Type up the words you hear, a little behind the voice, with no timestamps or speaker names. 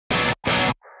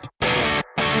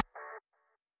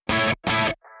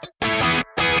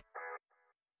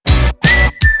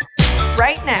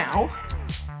right now,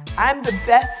 I'm the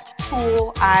best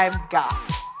tool I've got,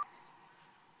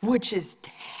 which is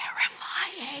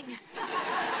terrifying.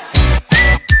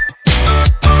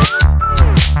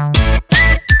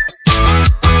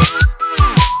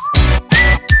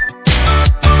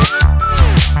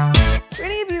 Do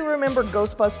any of you remember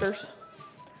Ghostbusters?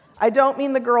 I don't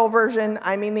mean the girl version,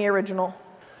 I mean the original.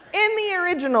 In the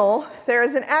original, there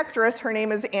is an actress, her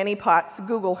name is Annie Potts,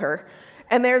 Google her,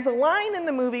 and there's a line in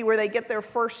the movie where they get their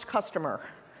first customer,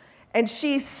 and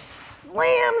she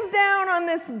slams down on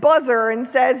this buzzer and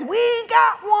says, "We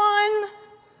got one."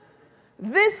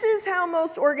 This is how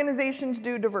most organizations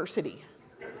do diversity.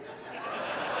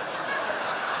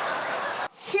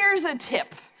 Here's a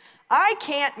tip. I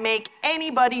can't make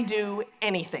anybody do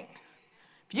anything.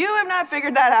 If you have not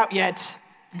figured that out yet,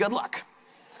 good luck.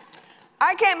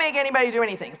 I can't make anybody do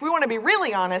anything. If we want to be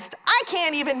really honest, I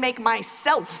can't even make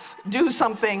myself do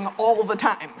something all the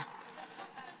time.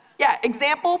 Yeah,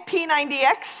 example,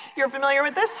 P90X. You're familiar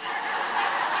with this?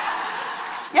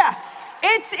 Yeah,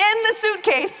 it's in the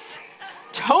suitcase.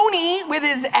 Tony, with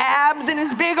his abs and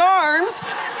his big arms,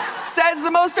 says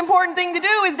the most important thing to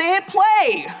do is to hit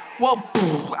play. Well,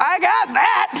 I got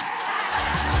that.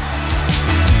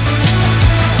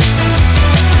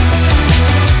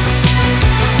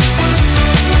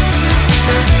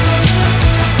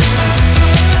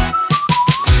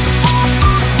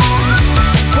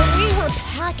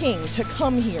 To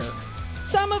come here,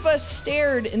 some of us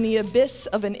stared in the abyss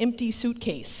of an empty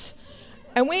suitcase,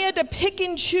 and we had to pick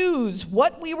and choose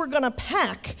what we were going to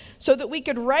pack so that we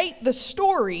could write the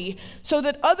story so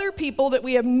that other people that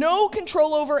we have no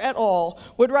control over at all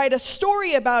would write a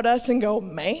story about us and go,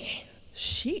 "Man,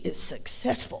 she is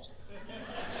successful.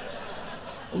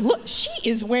 Look, she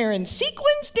is wearing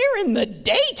sequins during the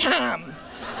daytime."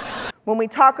 When we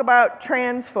talk about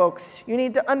trans folks, you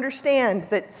need to understand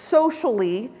that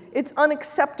socially, it's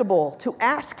unacceptable to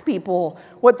ask people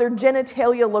what their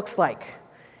genitalia looks like.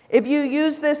 If you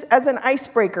use this as an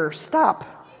icebreaker, stop.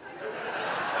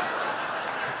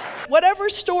 Whatever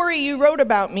story you wrote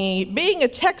about me, being a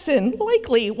Texan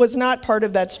likely was not part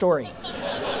of that story.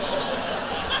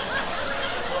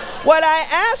 What I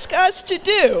ask us to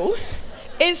do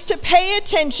is to pay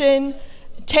attention,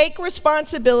 take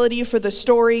responsibility for the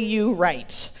story you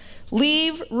write.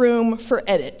 Leave room for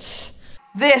edits.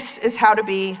 This is how to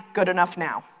be good enough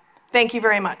now. Thank you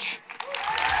very much.